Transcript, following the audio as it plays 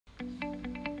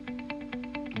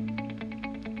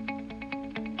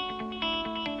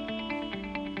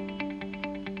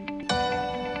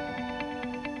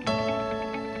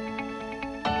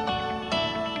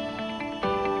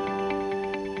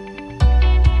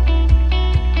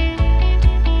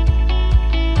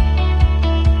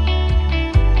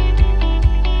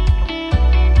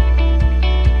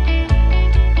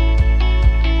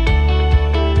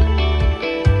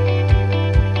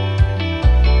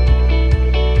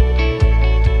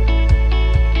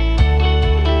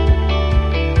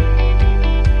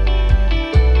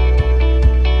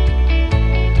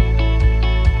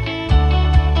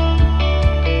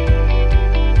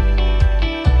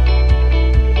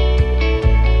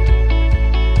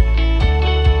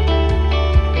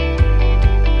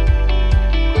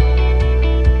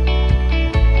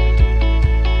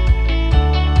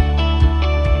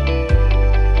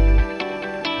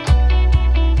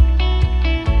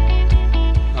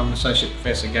I'm Associate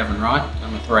Professor Gavin Wright.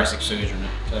 I'm a thoracic surgeon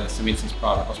at St Vincent's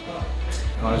Private Hospital.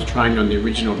 I was trained on the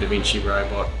original Da Vinci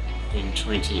robot in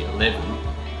 2011,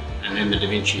 and then the Da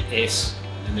Vinci S,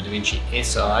 and the Da Vinci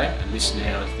Si, and this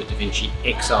now is the Da Vinci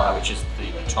Xi, which is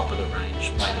the top of the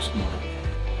range, latest model.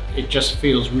 It just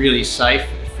feels really safe,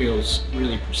 it feels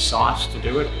really precise to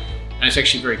do it, and it's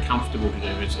actually very comfortable to do.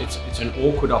 It's an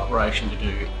awkward operation to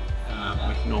do with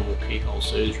normal keyhole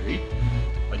surgery.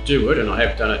 I do it, and I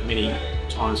have done it many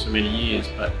times for many years,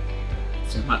 but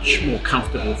it's much more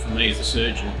comfortable for me as a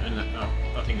surgeon, and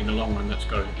I think in the long run that's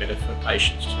got to be better for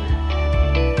patients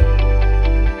too.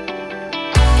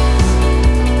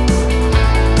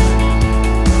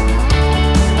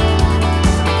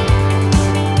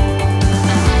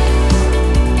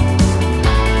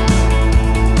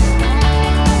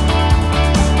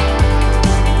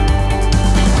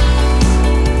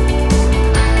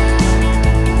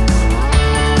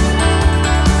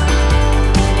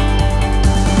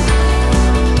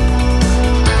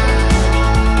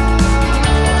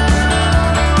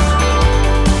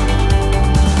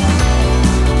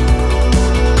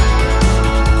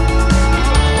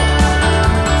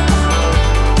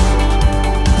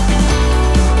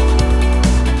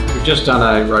 We've just done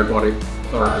a robotic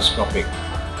thoracoscopic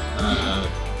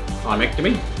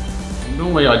thymectomy.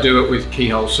 Normally I do it with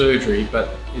keyhole surgery,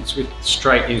 but it's with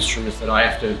straight instruments that I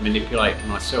have to manipulate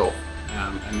myself,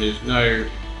 and there's no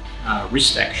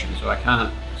wrist action, so I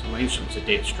can't, so my instruments are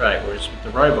dead straight, whereas with the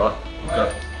robot I've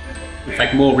got, in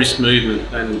fact, more wrist movement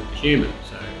than human,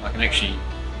 so I can actually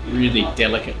really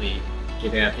delicately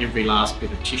get out every last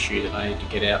bit of tissue that I need to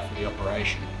get out for the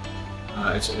operation.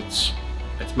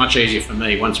 It's much easier for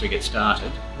me once we get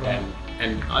started,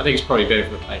 and I think it's probably better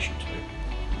for the patient too.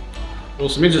 Well,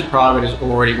 St Vincent's Private is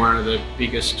already one of the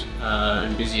biggest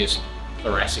and busiest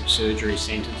thoracic surgery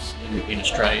centres in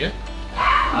Australia.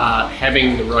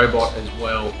 Having the robot as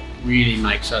well really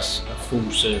makes us a full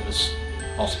service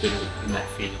hospital in that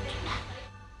field.